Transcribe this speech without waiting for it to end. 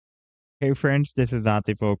Hey friends, this is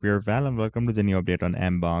Atif Val and welcome to the new update on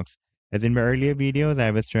MBOX. As in my earlier videos,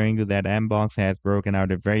 I was showing you that MBOX has broken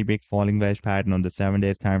out a very big falling wedge pattern on the 7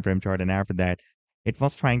 days time frame chart, and after that, it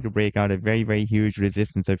was trying to break out a very huge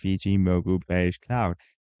resistance of Ichimoku bearish cloud.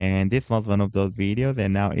 And this was one of those videos.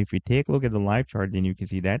 And now if we take a look at the live chart, then you can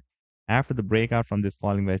see that after the breakout from this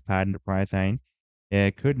falling wedge pattern, the price line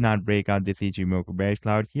could not break out this Ichimoku bearish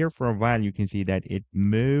cloud. Here for a while, you can see that it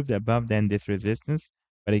moved above then this resistance,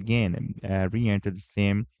 but again, re-enter the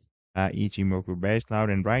same Ichimoku bearish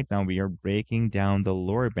cloud. And right now we are breaking down the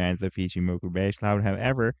lower bands of Ichimoku bearish cloud.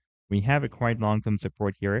 However, we have a quite long-term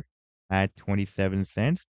support here at 27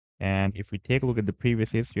 cents. And if we take a look at the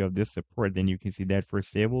previous history of this support, then you can see that for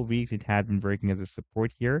several weeks, it has been working as a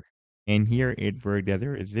support here. And here it worked as a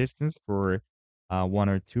resistance for 1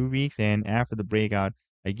 or 2 weeks. And after the breakout,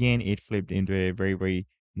 again, it flipped into a very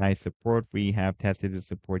nice support. We have tested the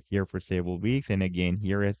support here for several weeks and again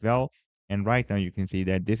here as well. And right now you can see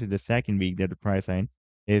that this is the second week that the price line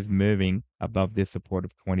is moving above this support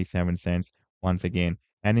of 27 cents once again.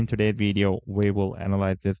 And in today's video, we will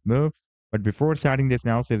analyze this move. But before starting this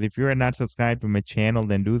analysis, if you are not subscribed to my channel,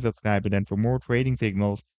 then do subscribe. And for more trading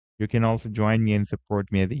signals, you can also join me and support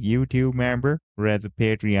me as a YouTube member or as a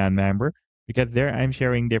Patreon member, because there I'm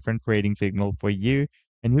sharing different trading signals for you,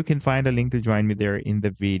 and you can find a link to join me there in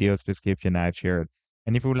the video's description I've shared.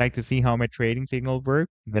 And if you would like to see how my trading signals work,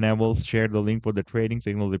 then I will share the link for the trading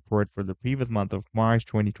signal report for the previous month of March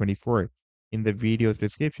 2024 in the video's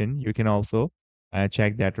description. You can also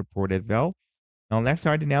check that report as well. Now let's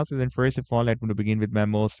start the analysis. And first of all, let me begin with my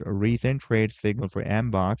most recent trade signal for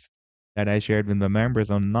MBOX that I shared with my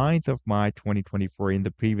members on 9th of March 2024 in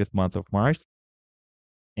the previous month of March.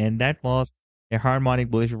 And that was a harmonic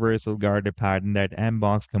bullish reversal guarded pattern that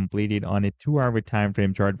MBOX completed on a 2-hour time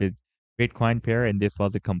frame chart with Bitcoin pair. And this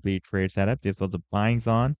was a complete trade setup. This was the buying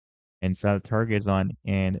zone and sell target zone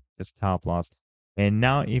and the stop loss. And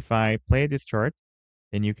now if I play this chart,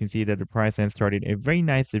 then you can see that the price then started a very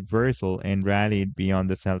nice reversal and rallied beyond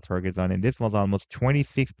the sell target zone. And this was almost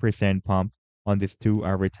 26% pump on this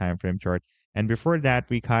 2-hour time frame chart. And before that,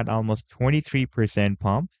 we caught almost 23%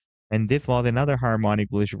 pump. And this was another harmonic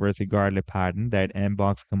bullish reversal guarded pattern that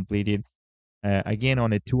MBOX completed again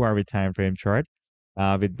on a 2-hour time frame chart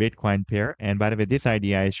with Bitcoin pair. And by the way, this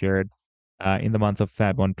idea I shared in the month of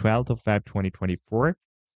Feb on 12th of Feb 2024.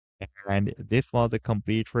 And this was a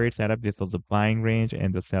complete trade setup. This was the buying range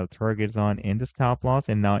and the sell target zone and the stop loss.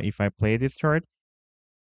 And now if I play this chart,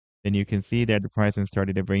 then you can see that the price then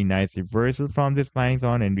started a very nice reversal from this buying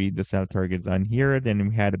zone and read the sell target zone here. Then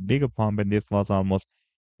we had a bigger pump, and this was almost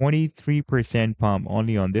 23% pump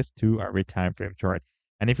only on this 2-hour time frame chart.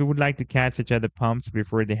 And if you would like to catch such other pumps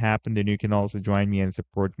before they happen, then you can also join me and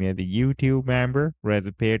support me as a YouTube member or as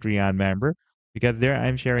a Patreon member, because there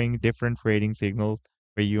I'm sharing different trading signals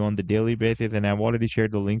for you on the daily basis. And I've already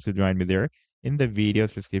shared the links to join me there in the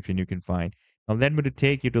video's description you can find. Now let me to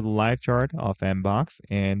take you to the live chart of MBOX,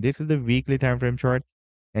 and this is the weekly time frame chart.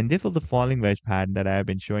 And this was the falling wedge pattern that I have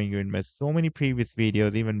been showing you in my so many previous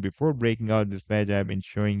videos. Even before breaking out this wedge, I have been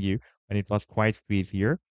showing you when it was quite squeezed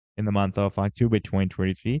here in the month of October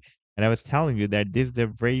 2023. And I was telling you that this is a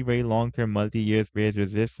very long-term multi-year base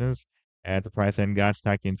resistance. The price then got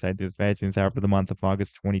stuck inside this wedge since after the month of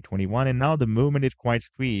August 2021. And now the movement is quite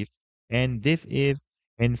squeezed. And this is,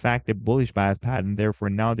 in fact, a bullish bias pattern. Therefore,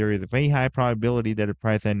 now there is a very high probability that the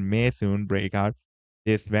price then may soon break out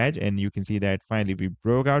this wedge. And you can see that finally we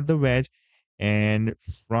broke out the wedge. And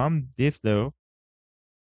from this low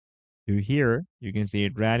to here, you can see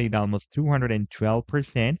it rallied almost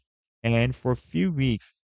 212%. And for a few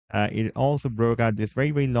weeks, it also broke out this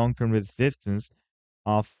very long-term resistance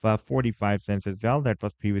of 45 cents as well. That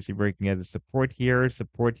was previously working as a support here,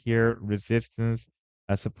 resistance,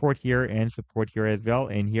 support here, and support here as well.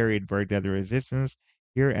 And here it worked as a resistance,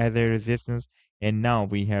 here as a resistance. And now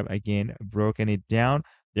we have again broken it down.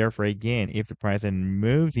 Therefore, again, if the price then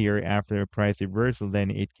moves here after a price reversal, then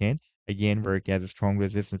it can again work as a strong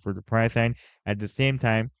resistance for the price line. At the same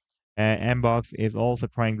time, MBOX is also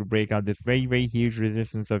trying to break out this very huge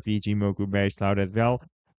resistance of Ichimoku bearish cloud as well.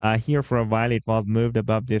 Here for a while, it was moved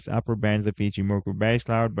above this upper bands of Ichimoku bearish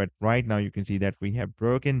cloud, but right now you can see that we have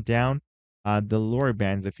broken down the lower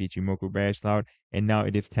bands of Ichimoku bearish cloud, and now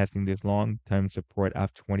it is testing this long-term support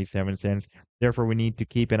of 27 cents. Therefore, we need to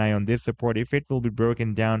keep an eye on this support. If it will be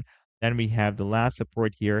broken down, then we have the last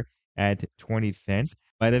support here at 20 cents.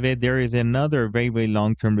 By the way, there is another very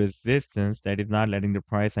long-term resistance that is not letting the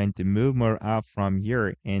price line to move more up from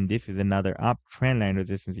here. And this is another up trend line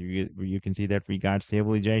resistance. You can see that we got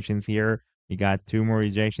several ejections here. We got 2 more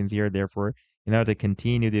ejections here. Therefore, in order to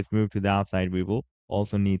continue this move to the upside, we will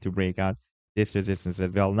also need to break out this resistance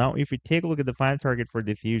as well. Now, if we take a look at the final target for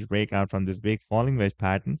this huge breakout from this big falling wedge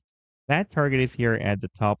pattern, that target is here at the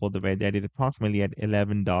top of the wedge. That is approximately at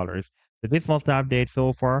 $11. So this was the update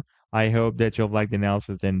so far. I hope that you've liked the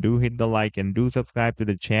analysis. Then do hit the like and do subscribe to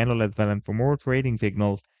the channel as well. And for more trading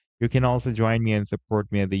signals, you can also join me and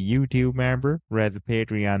support me as a YouTube member or as a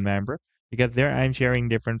Patreon member, because there I'm sharing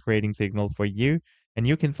different trading signals for you. And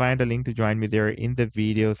you can find a link to join me there in the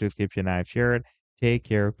video's description I've shared. Take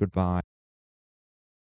care. Goodbye.